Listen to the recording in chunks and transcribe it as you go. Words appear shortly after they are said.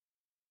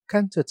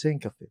Come to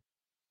think of it.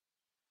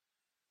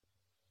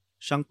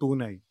 Siyang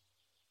Tunay.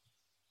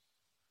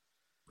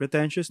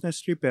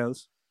 Pretentiousness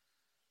repels,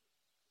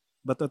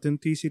 but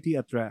authenticity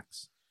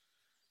attracts.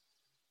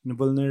 And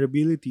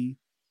vulnerability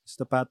is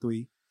the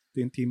pathway to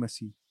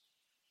intimacy.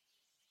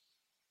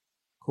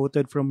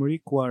 Quoted from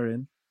Rick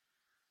Warren,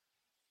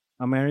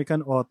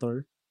 American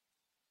author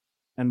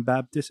and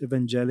Baptist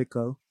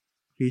evangelical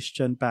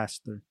Christian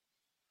pastor.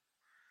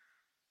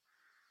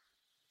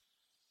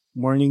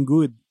 Morning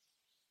good.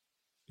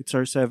 It's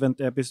our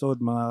 7th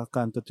episode, mga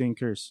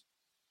KaCantothinkers.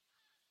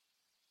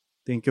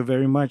 Thank you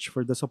very much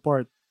for the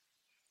support,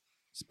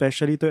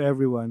 especially to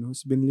everyone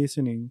who's been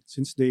listening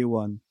since day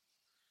one.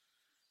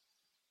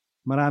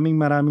 Maraming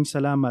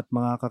salamat,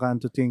 mga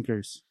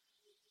KaCantothinkers.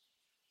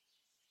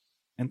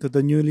 And to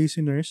the new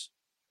listeners,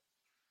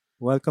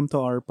 welcome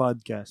to our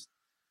podcast.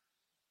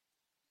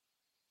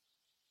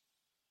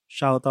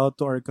 Shout out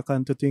to our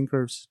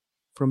KaCantothinkers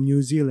from New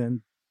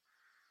Zealand,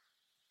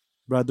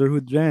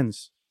 Brotherhood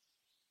Rens,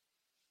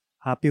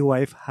 Happy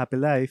Wife, Happy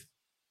Life,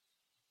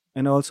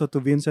 and also to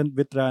Vincent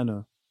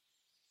Vitrano,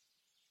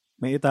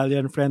 my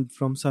Italian friend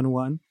from San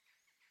Juan,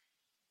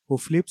 who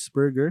flips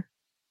burger,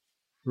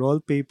 roll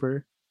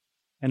paper,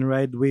 and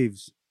ride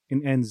waves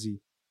in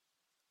NZ.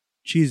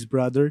 Cheese,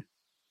 brother.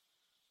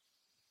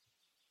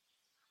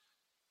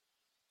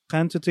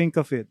 Can't you think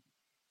of it?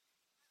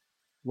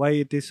 Why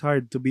it is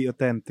hard to be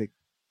authentic.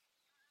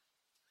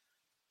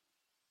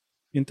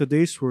 In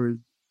today's world,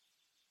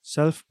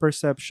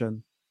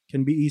 self-perception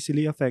can be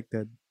easily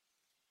affected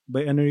by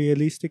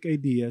unrealistic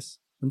ideas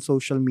on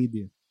social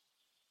media.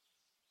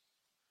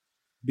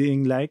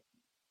 Being liked,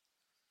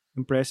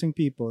 impressing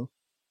people,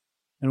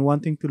 and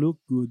wanting to look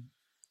good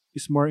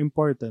is more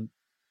important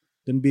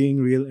than being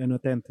real and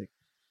authentic.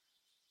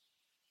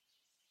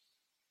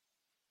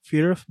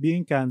 Fear of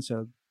being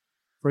cancelled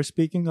for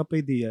speaking up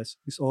ideas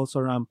is also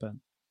rampant.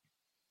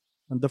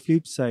 On the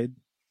flip side,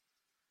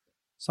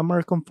 some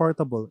are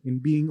comfortable in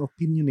being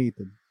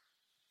opinionated,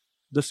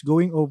 thus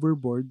going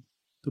overboard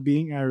to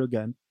being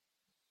arrogant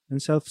and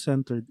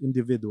self-centered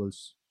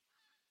individuals.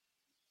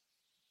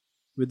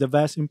 With the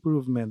vast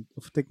improvement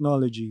of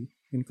technology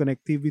in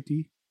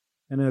connectivity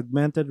and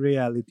augmented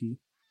reality,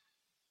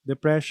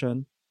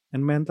 depression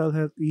and mental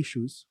health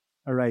issues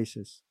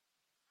arises.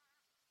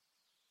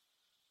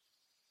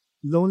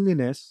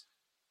 Loneliness,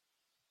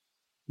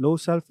 low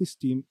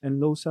self-esteem, and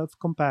low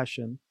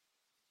self-compassion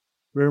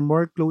were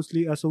more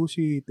closely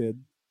associated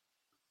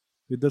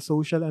with the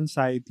social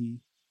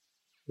anxiety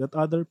that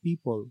other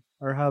people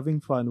are having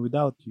fun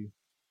without you.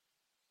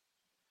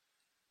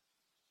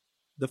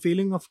 The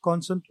feeling of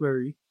constant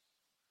worry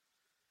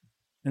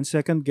and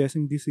second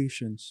guessing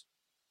decisions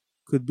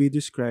could be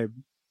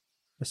described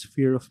as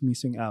fear of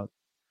missing out.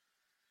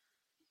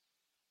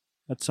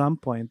 At some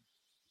point,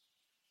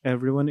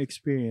 everyone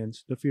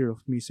experiences the fear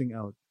of missing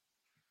out.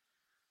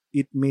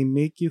 It may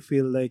make you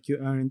feel like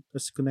you aren't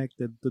as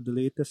connected to the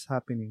latest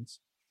happenings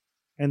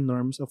and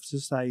norms of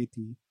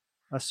society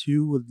as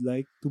you would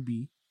like to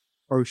be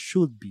or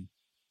should be.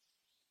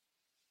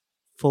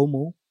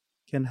 FOMO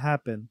can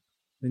happen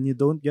when you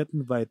don't get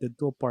invited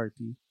to a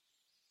party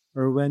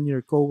or when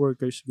your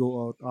coworkers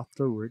go out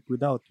after work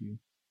without you,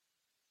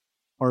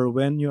 or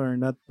when you are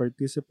not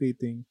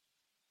participating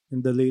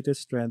in the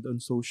latest trend on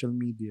social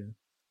media.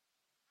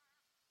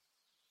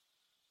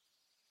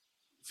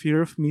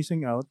 Fear of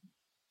missing out,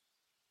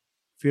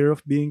 fear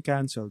of being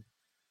cancelled,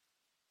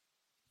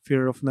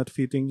 fear of not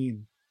fitting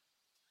in.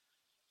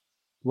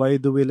 Why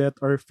do we let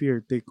our fear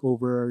take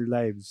over our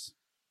lives?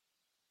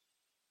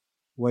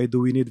 Why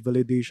do we need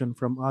validation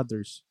from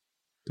others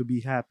to be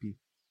happy?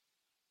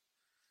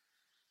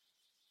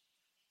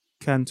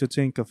 Can't you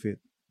think of it?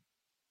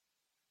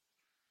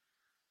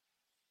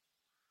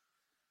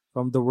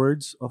 From the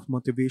words of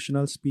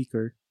motivational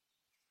speaker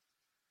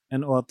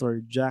and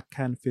author Jack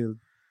Canfield,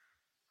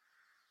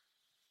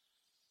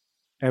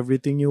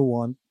 everything you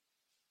want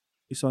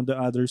is on the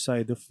other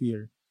side of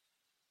fear.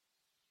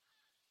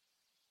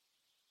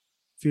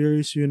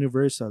 Fear is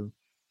universal.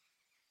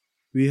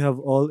 We have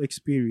all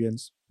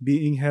experienced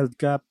being held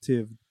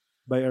captive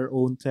by our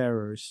own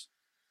terrors.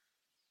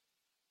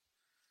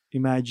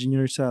 Imagine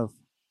yourself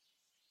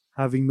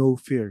having no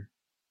fear.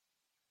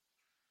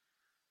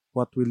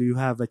 What will you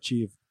have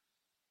achieved?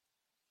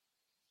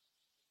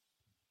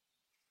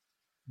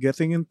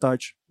 Getting in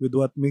touch with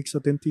what makes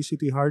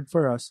authenticity hard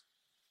for us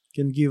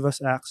can give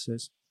us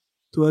access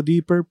to a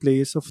deeper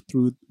place of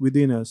truth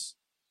within us,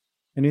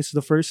 and it's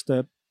the first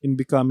step in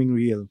becoming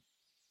real.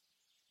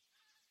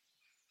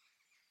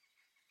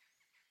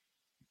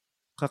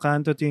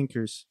 Kakanto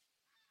thinkers,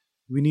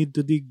 we need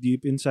to dig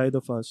deep inside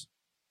of us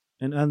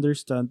and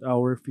understand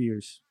our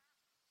fears.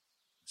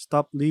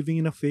 Stop living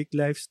in a fake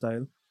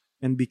lifestyle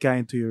and be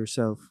kind to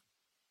yourself.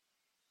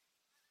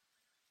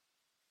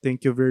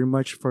 Thank you very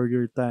much for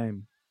your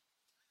time.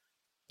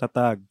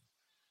 Tatag.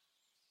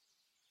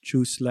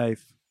 Choose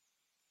life.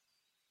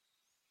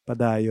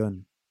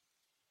 Padayon.